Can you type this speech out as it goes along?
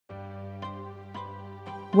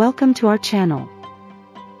Welcome to our channel.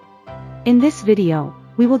 In this video,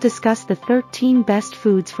 we will discuss the 13 best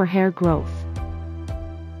foods for hair growth.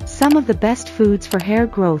 Some of the best foods for hair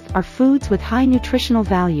growth are foods with high nutritional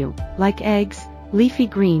value, like eggs, leafy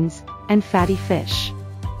greens, and fatty fish.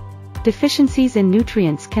 Deficiencies in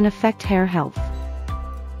nutrients can affect hair health.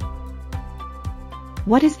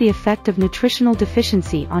 What is the effect of nutritional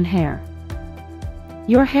deficiency on hair?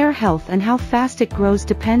 Your hair health and how fast it grows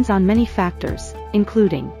depends on many factors,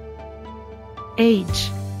 including age,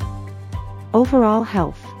 overall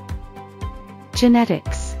health,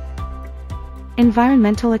 genetics,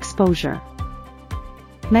 environmental exposure,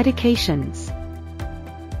 medications,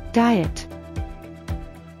 diet.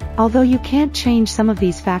 Although you can't change some of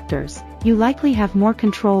these factors, you likely have more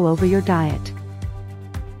control over your diet.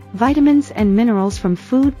 Vitamins and minerals from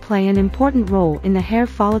food play an important role in the hair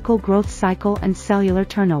follicle growth cycle and cellular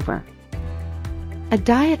turnover. A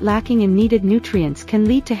diet lacking in needed nutrients can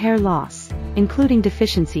lead to hair loss, including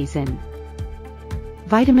deficiencies in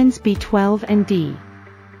vitamins B12 and D,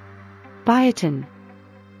 biotin,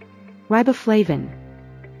 riboflavin,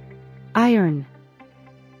 iron.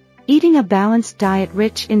 Eating a balanced diet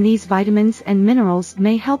rich in these vitamins and minerals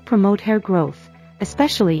may help promote hair growth,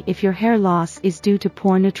 especially if your hair loss is due to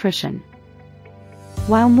poor nutrition.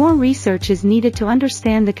 While more research is needed to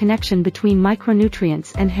understand the connection between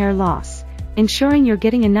micronutrients and hair loss, ensuring you're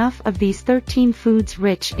getting enough of these 13 foods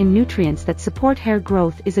rich in nutrients that support hair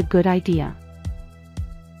growth is a good idea.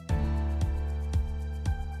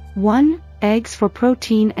 1. Eggs for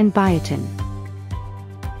protein and biotin.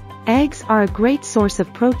 Eggs are a great source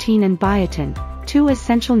of protein and biotin, two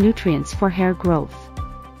essential nutrients for hair growth.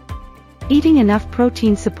 Eating enough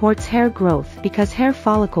protein supports hair growth because hair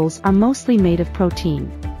follicles are mostly made of protein.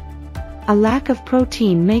 A lack of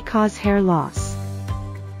protein may cause hair loss.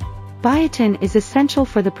 Biotin is essential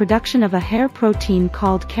for the production of a hair protein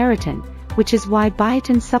called keratin, which is why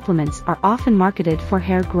biotin supplements are often marketed for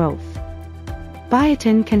hair growth.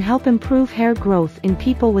 Biotin can help improve hair growth in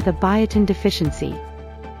people with a biotin deficiency.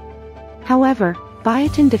 However,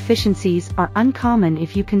 biotin deficiencies are uncommon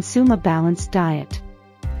if you consume a balanced diet.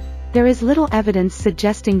 There is little evidence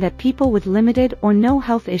suggesting that people with limited or no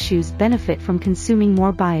health issues benefit from consuming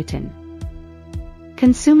more biotin.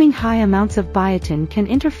 Consuming high amounts of biotin can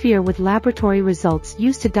interfere with laboratory results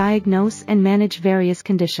used to diagnose and manage various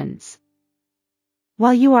conditions.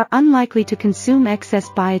 While you are unlikely to consume excess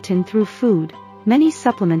biotin through food, many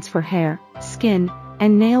supplements for hair, skin,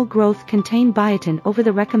 and nail growth contain biotin over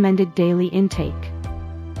the recommended daily intake.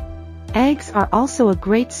 Eggs are also a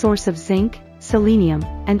great source of zinc, selenium,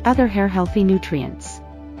 and other hair-healthy nutrients.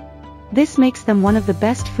 This makes them one of the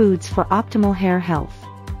best foods for optimal hair health.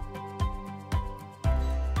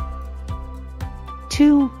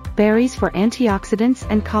 2. Berries for antioxidants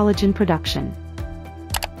and collagen production.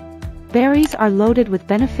 Berries are loaded with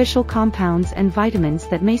beneficial compounds and vitamins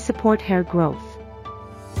that may support hair growth.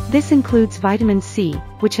 This includes vitamin C,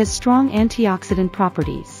 which has strong antioxidant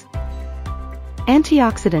properties.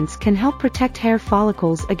 Antioxidants can help protect hair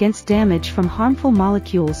follicles against damage from harmful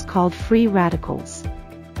molecules called free radicals.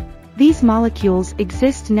 These molecules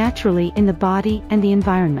exist naturally in the body and the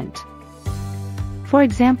environment. For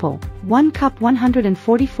example, 1 cup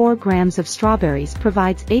 144 grams of strawberries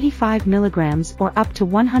provides 85 milligrams or up to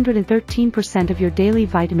 113% of your daily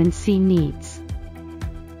vitamin C needs.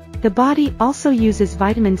 The body also uses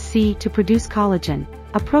vitamin C to produce collagen,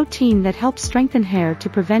 a protein that helps strengthen hair to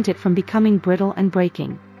prevent it from becoming brittle and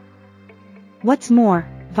breaking. What's more,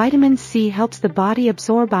 vitamin C helps the body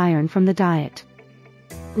absorb iron from the diet.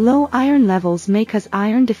 Low iron levels may cause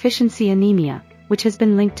iron deficiency anemia, which has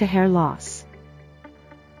been linked to hair loss.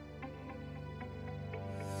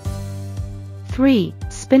 3.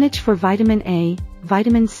 Spinach for vitamin A,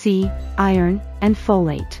 vitamin C, iron, and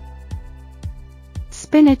folate.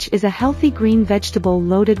 Spinach is a healthy green vegetable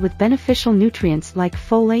loaded with beneficial nutrients like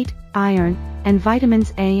folate, iron, and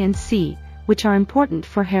vitamins A and C, which are important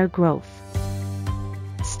for hair growth.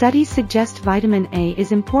 Studies suggest vitamin A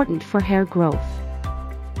is important for hair growth.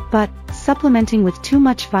 But, supplementing with too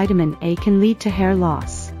much vitamin A can lead to hair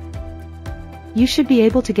loss. You should be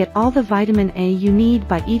able to get all the vitamin A you need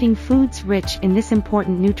by eating foods rich in this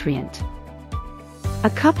important nutrient. A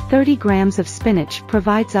cup 30 grams of spinach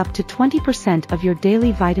provides up to 20% of your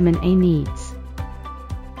daily vitamin A needs.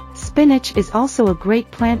 Spinach is also a great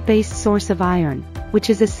plant-based source of iron, which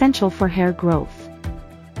is essential for hair growth.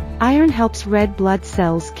 Iron helps red blood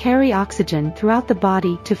cells carry oxygen throughout the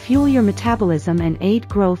body to fuel your metabolism and aid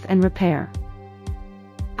growth and repair.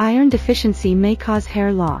 Iron deficiency may cause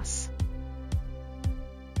hair loss.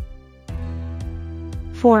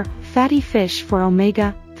 4. Fatty fish for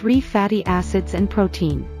omega-3 3 fatty acids and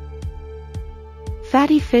protein.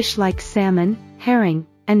 Fatty fish like salmon, herring,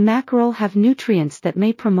 and mackerel have nutrients that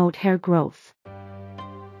may promote hair growth.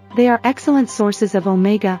 They are excellent sources of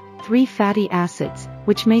omega-3 fatty acids,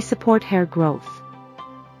 which may support hair growth.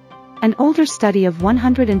 An older study of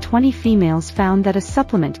 120 females found that a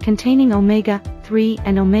supplement containing omega-3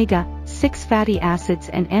 and omega-6 fatty acids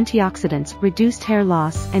and antioxidants reduced hair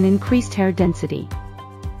loss and increased hair density.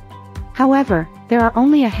 However, there are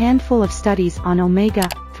only a handful of studies on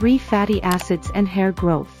omega-3 fatty acids and hair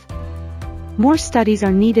growth. More studies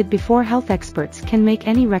are needed before health experts can make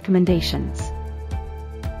any recommendations.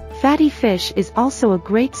 Fatty fish is also a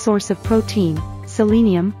great source of protein,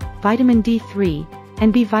 selenium, vitamin D3,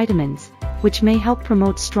 and B vitamins, which may help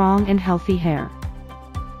promote strong and healthy hair.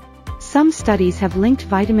 Some studies have linked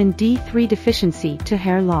vitamin D3 deficiency to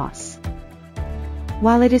hair loss.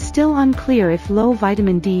 While it is still unclear if low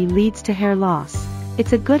vitamin D leads to hair loss,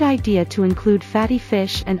 it's a good idea to include fatty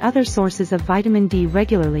fish and other sources of vitamin D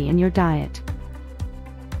regularly in your diet.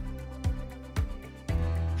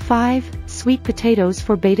 5. Sweet potatoes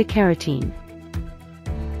for beta-carotene.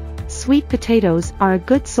 Sweet potatoes are a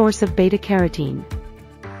good source of beta-carotene.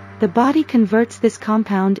 The body converts this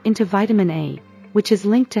compound into vitamin A, which is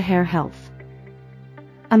linked to hair health.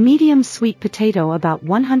 A medium sweet potato, about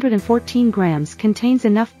 114 grams, contains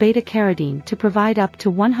enough beta-carotene to provide up to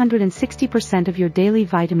 160% of your daily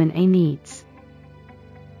vitamin A needs.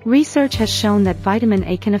 Research has shown that vitamin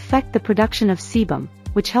A can affect the production of sebum,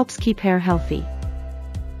 which helps keep hair healthy.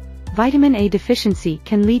 Vitamin A deficiency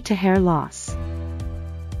can lead to hair loss.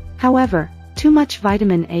 However, too much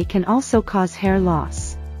vitamin A can also cause hair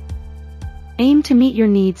loss. Aim to meet your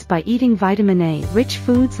needs by eating vitamin A-rich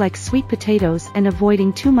foods like sweet potatoes and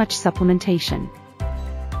avoiding too much supplementation.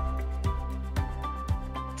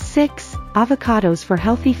 6. Avocados for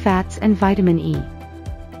healthy fats and vitamin E.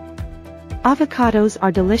 Avocados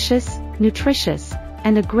are delicious, nutritious,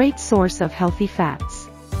 and a great source of healthy fats.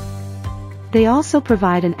 They also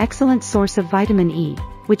provide an excellent source of vitamin E,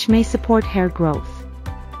 which may support hair growth.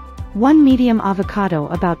 One medium avocado,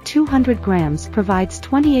 about 200 grams, provides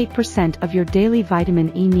 28% of your daily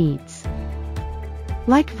vitamin E needs.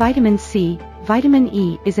 Like vitamin C, vitamin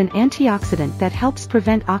E is an antioxidant that helps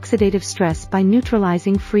prevent oxidative stress by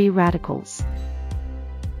neutralizing free radicals.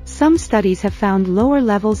 Some studies have found lower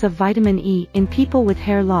levels of vitamin E in people with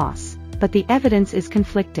hair loss, but the evidence is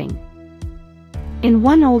conflicting. In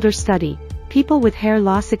one older study, people with hair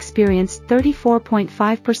loss experienced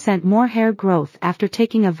 34.5% more hair growth after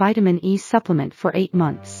taking a vitamin E supplement for 8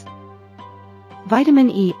 months. Vitamin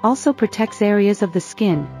E also protects areas of the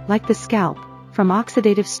skin, like the scalp, from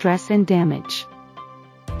oxidative stress and damage.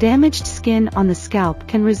 Damaged skin on the scalp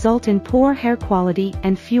can result in poor hair quality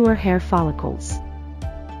and fewer hair follicles.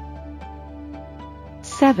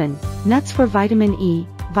 7. Nuts for vitamin E,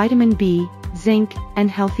 vitamin B, zinc,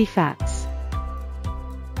 and healthy fats.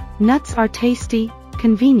 Nuts are tasty,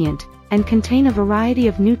 convenient, and contain a variety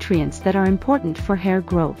of nutrients that are important for hair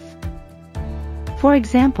growth. For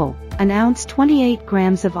example, an ounce 28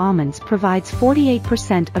 grams of almonds provides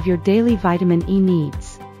 48% of your daily vitamin E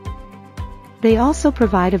needs. They also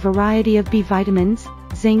provide a variety of B vitamins,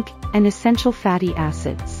 zinc, and essential fatty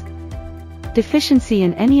acids. Deficiency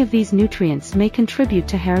in any of these nutrients may contribute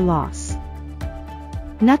to hair loss.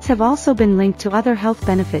 Nuts have also been linked to other health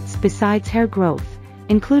benefits besides hair growth,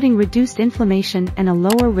 including reduced inflammation and a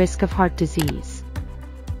lower risk of heart disease.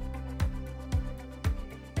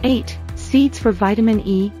 8. Seeds for vitamin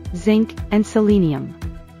E, zinc, and selenium.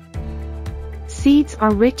 Seeds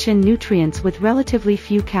are rich in nutrients with relatively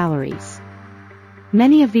few calories.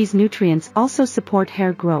 Many of these nutrients also support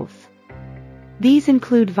hair growth. These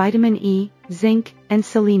include vitamin E, zinc, and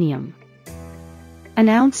selenium. An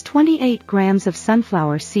ounce 28 grams of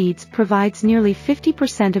sunflower seeds provides nearly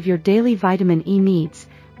 50% of your daily vitamin E needs,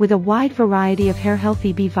 with a wide variety of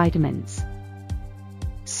hair-healthy B vitamins.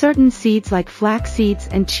 Certain seeds like flax seeds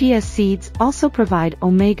and chia seeds also provide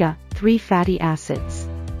omega-3 fatty acids.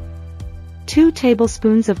 2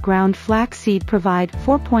 tablespoons of ground flax seed provide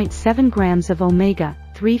 4.7 grams of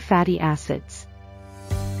omega-3 fatty acids.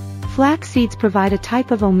 Flax seeds provide a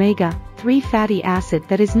type of omega-3 fatty acid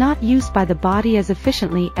that is not used by the body as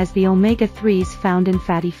efficiently as the omega-3s found in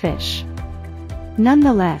fatty fish.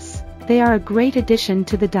 Nonetheless, they are a great addition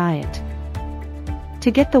to the diet.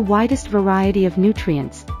 To get the widest variety of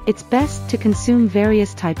nutrients, it's best to consume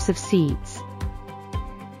various types of seeds.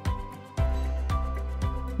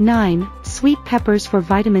 9. Sweet peppers for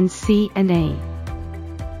vitamins C and A.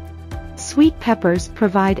 Sweet peppers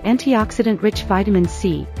provide antioxidant-rich vitamin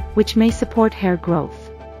C, which may support hair growth.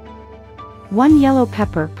 One yellow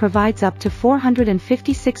pepper provides up to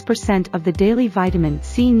 456% of the daily vitamin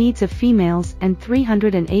C needs of females and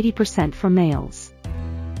 380% for males.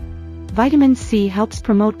 Vitamin C helps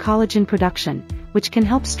promote collagen production, which can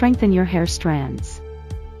help strengthen your hair strands.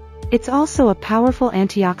 It's also a powerful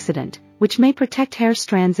antioxidant, which may protect hair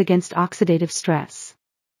strands against oxidative stress.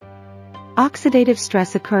 Oxidative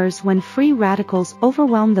stress occurs when free radicals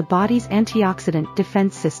overwhelm the body's antioxidant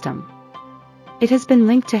defense system. It has been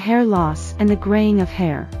linked to hair loss and the graying of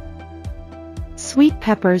hair. Sweet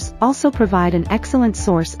peppers also provide an excellent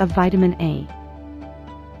source of vitamin A.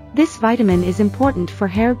 This vitamin is important for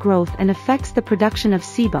hair growth and affects the production of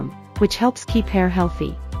sebum, which helps keep hair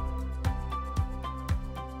healthy.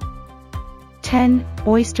 10.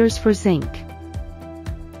 Oysters for zinc.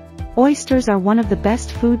 Oysters are one of the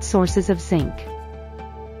best food sources of zinc.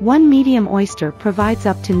 One medium oyster provides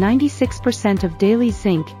up to 96% of daily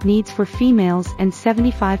zinc needs for females and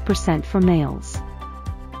 75% for males.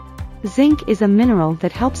 Zinc is a mineral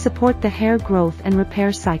that helps support the hair growth and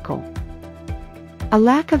repair cycle. A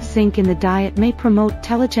lack of zinc in the diet may promote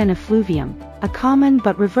telogen effluvium, a common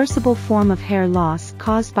but reversible form of hair loss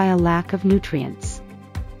caused by a lack of nutrients.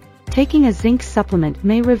 Taking a zinc supplement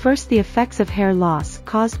may reverse the effects of hair loss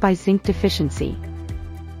caused by zinc deficiency.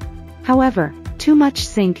 However, too much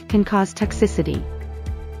zinc can cause toxicity.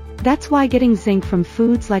 That's why getting zinc from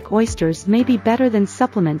foods like oysters may be better than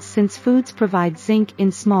supplements, since foods provide zinc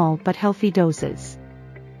in small but healthy doses.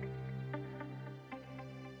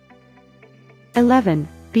 11.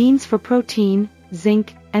 Beans for protein,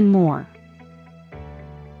 zinc, and more.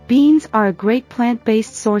 Beans are a great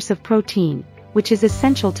plant-based source of protein, which is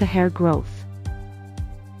essential to hair growth.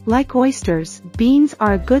 Like oysters, beans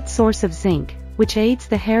are a good source of zinc, which aids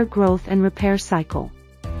the hair growth and repair cycle.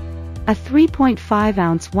 A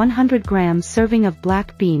 3.5-ounce 100-gram serving of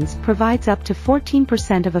black beans provides up to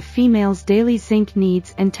 14% of a female's daily zinc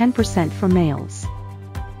needs and 10% for males.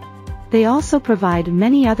 They also provide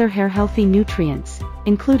many other hair-healthy nutrients,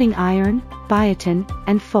 including iron, biotin,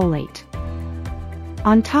 and folate.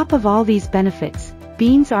 On top of all these benefits,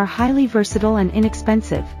 beans are highly versatile and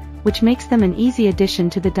inexpensive, which makes them an easy addition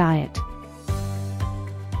to the diet.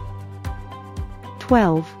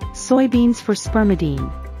 12. Soybeans for spermidine.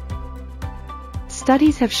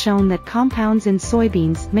 Studies have shown that compounds in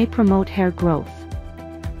soybeans may promote hair growth.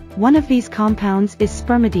 One of these compounds is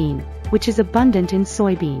spermidine, which is abundant in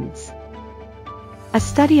soybeans. A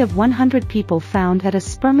study of 100 people found that a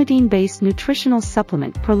spermidine-based nutritional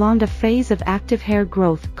supplement prolonged a phase of active hair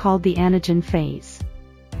growth called the anagen phase.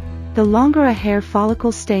 The longer a hair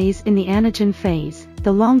follicle stays in the anagen phase,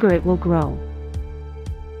 the longer it will grow.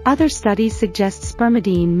 Other studies suggest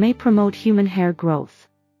spermidine may promote human hair growth.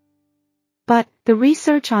 But, the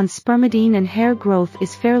research on spermidine and hair growth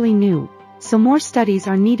is fairly new, so more studies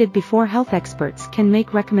are needed before health experts can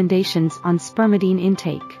make recommendations on spermidine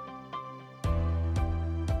intake.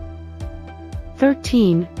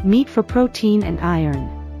 13. Meat for protein and iron.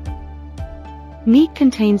 Meat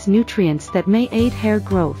contains nutrients that may aid hair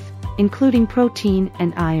growth, including protein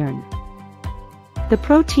and iron. The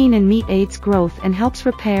protein in meat aids growth and helps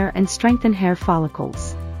repair and strengthen hair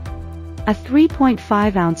follicles. A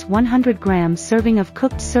 3.5-ounce 100-gram serving of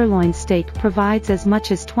cooked sirloin steak provides as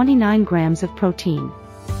much as 29 grams of protein.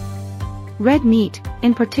 Red meat,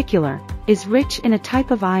 in particular, is rich in a type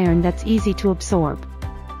of iron that's easy to absorb.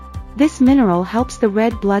 This mineral helps the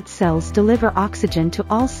red blood cells deliver oxygen to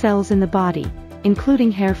all cells in the body,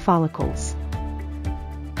 including hair follicles.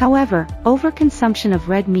 However, overconsumption of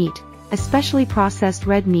red meat, especially processed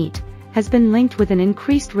red meat, has been linked with an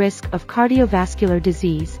increased risk of cardiovascular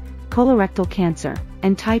disease, colorectal cancer,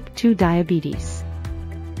 and type 2 diabetes.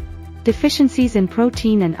 Deficiencies in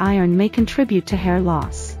protein and iron may contribute to hair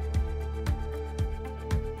loss.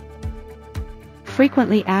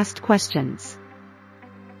 Frequently asked questions.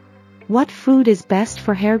 What food is best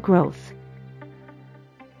for hair growth?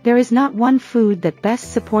 There is not one food that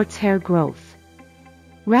best supports hair growth.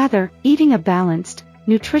 Rather, eating a balanced,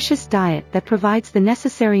 nutritious diet that provides the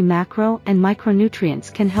necessary macro and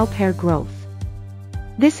micronutrients can help hair growth.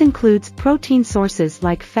 This includes protein sources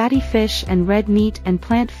like fatty fish and red meat and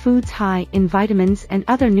plant foods high in vitamins and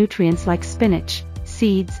other nutrients like spinach,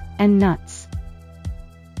 seeds, and nuts.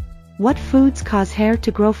 What foods cause hair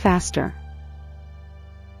to grow faster?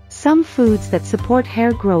 Some foods that support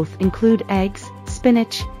hair growth include eggs,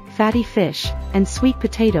 spinach, fatty fish, and sweet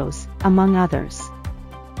potatoes, among others.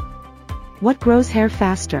 What grows hair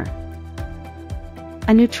faster?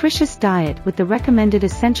 A nutritious diet with the recommended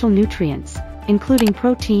essential nutrients, including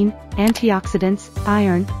protein, antioxidants,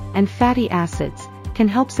 iron, and fatty acids, can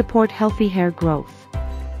help support healthy hair growth.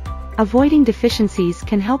 Avoiding deficiencies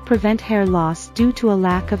can help prevent hair loss due to a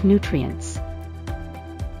lack of nutrients.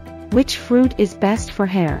 Which fruit is best for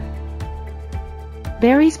hair?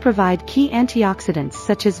 Berries provide key antioxidants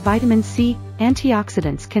such as vitamin C.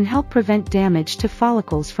 Antioxidants can help prevent damage to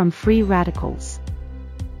follicles from free radicals.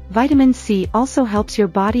 Vitamin C also helps your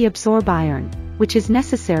body absorb iron, which is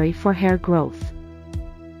necessary for hair growth.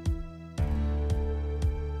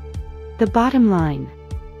 The bottom line.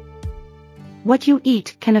 What you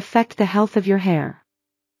eat can affect the health of your hair.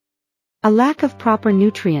 A lack of proper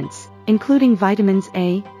nutrients, including vitamins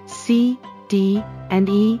A, C, D, and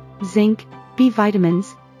E, zinc, B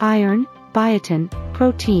vitamins, iron, biotin,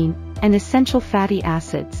 protein, and essential fatty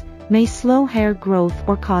acids, may slow hair growth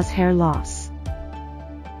or cause hair loss.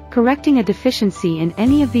 Correcting a deficiency in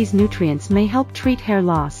any of these nutrients may help treat hair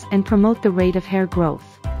loss and promote the rate of hair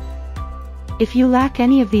growth. If you lack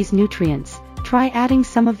any of these nutrients, try adding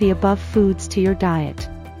some of the above foods to your diet.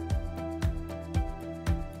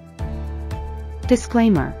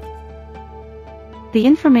 Disclaimer. The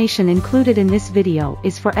information included in this video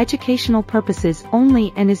is for educational purposes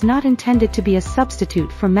only and is not intended to be a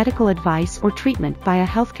substitute for medical advice or treatment by a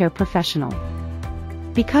healthcare professional.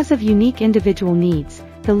 Because of unique individual needs,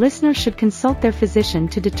 the listener should consult their physician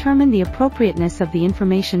to determine the appropriateness of the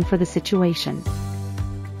information for the situation.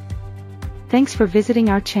 Thanks for visiting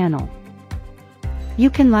our channel. You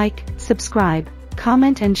can like, subscribe,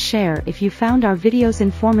 comment and share if you found our videos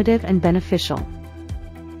informative and beneficial.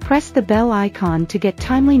 Press the bell icon to get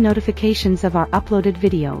timely notifications of our uploaded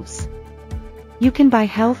videos. You can buy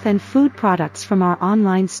health and food products from our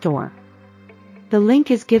online store. The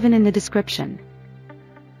link is given in the description.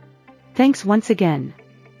 Thanks once again.